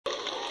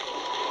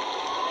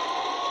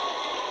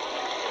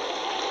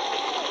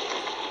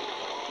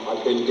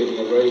I've been given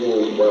a very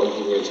warm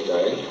welcome here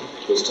today.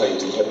 I was taken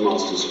to the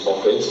headmaster's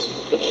office.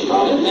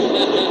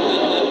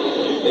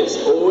 It's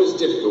always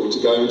difficult to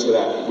go into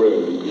that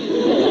room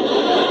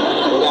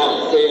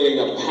without feeling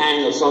a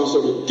pang of some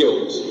sort of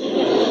guilt.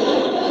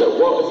 That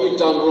what have you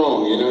done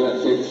wrong, you know,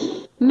 that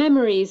thing.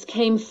 Memories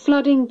came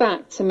flooding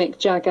back to Mick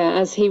Jagger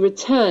as he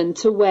returned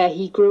to where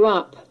he grew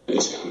up.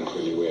 It's kind of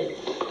really weird.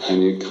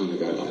 And you kind of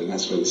go, and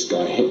that's where this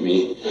guy hit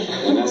me,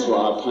 and that's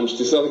why I punched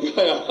this other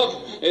guy up.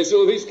 It's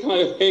all these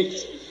kind of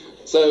things.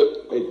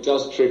 So it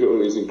does trigger all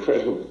these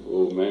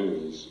incredible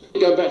memories.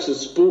 Going back to the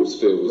sports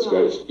field was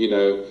great. You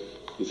know,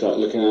 you start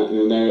looking at,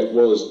 and there it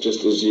was,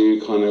 just as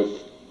you kind of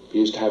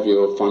used to have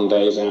your fun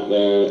days out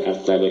there,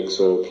 athletics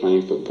or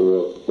playing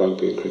football, or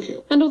rugby or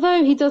cricket. And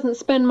although he doesn't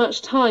spend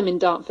much time in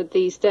Dartford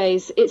these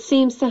days, it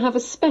seems to have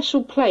a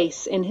special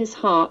place in his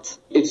heart.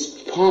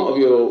 It's part of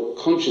your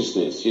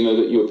consciousness, you know,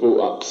 that you're brought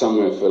up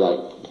somewhere for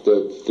like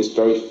this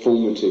very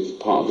formative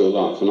part of your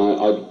life. And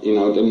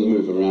I didn't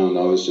move around,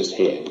 I was just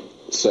here.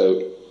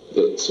 So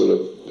it sort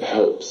of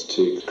helps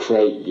to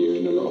create you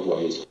in a lot of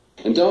ways.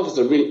 And Dartford's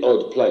a really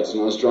odd place,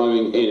 and I was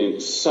driving in,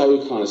 it's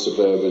so kind of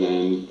suburban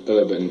and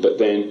urban, but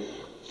then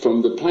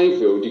from the playing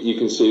field you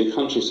can see the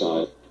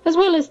countryside. As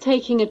well as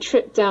taking a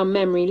trip down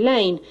memory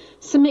lane,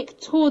 Sir Mick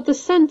toured the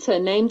centre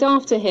named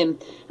after him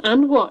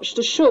and watched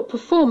a short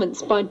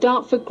performance by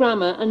Dartford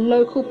Grammar and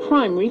local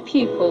primary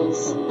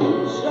pupils.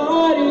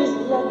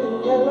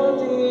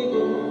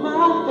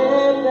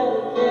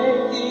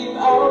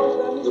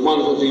 The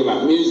wonderful thing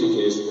about music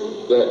is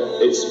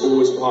that it's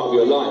always part of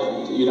your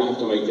life. You don't have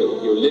to make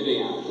your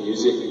living out of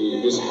music,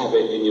 you just have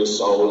it in your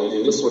soul, and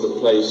in this sort of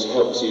place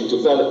helps you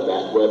develop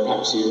that, where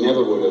perhaps you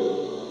never would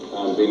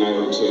have been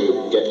able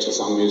to get to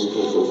some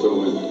musical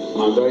fulfilment.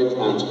 I'm very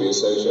proud to be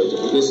associated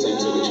with this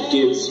centre, which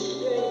gives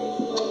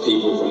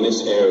people from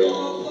this area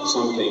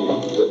something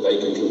that they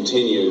can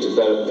continue to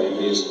develop their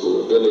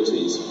musical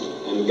abilities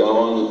and go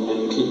on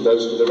and keep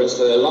those for the rest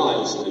of their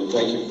lives. And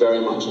thank you very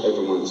much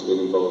everyone that's been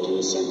involved in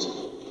this centre.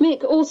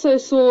 Mick also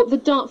saw the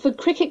Dartford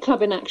Cricket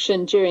Club in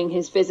action during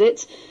his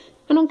visit,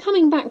 and on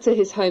coming back to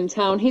his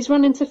hometown he's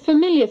run into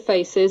familiar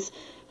faces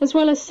as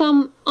well as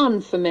some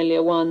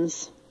unfamiliar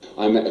ones.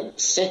 I met a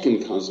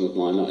second cousin of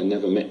mine that I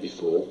never met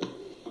before,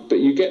 but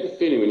you get the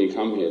feeling when you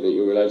come here that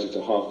you're related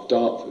to half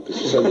Dartford,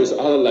 because this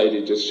other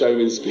lady just showed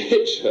me this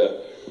picture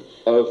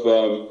of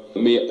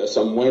me at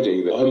some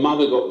wedding. Her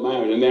mother got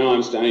married and now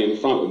I'm standing in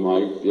front with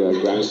my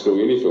grammar school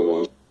uniform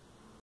on.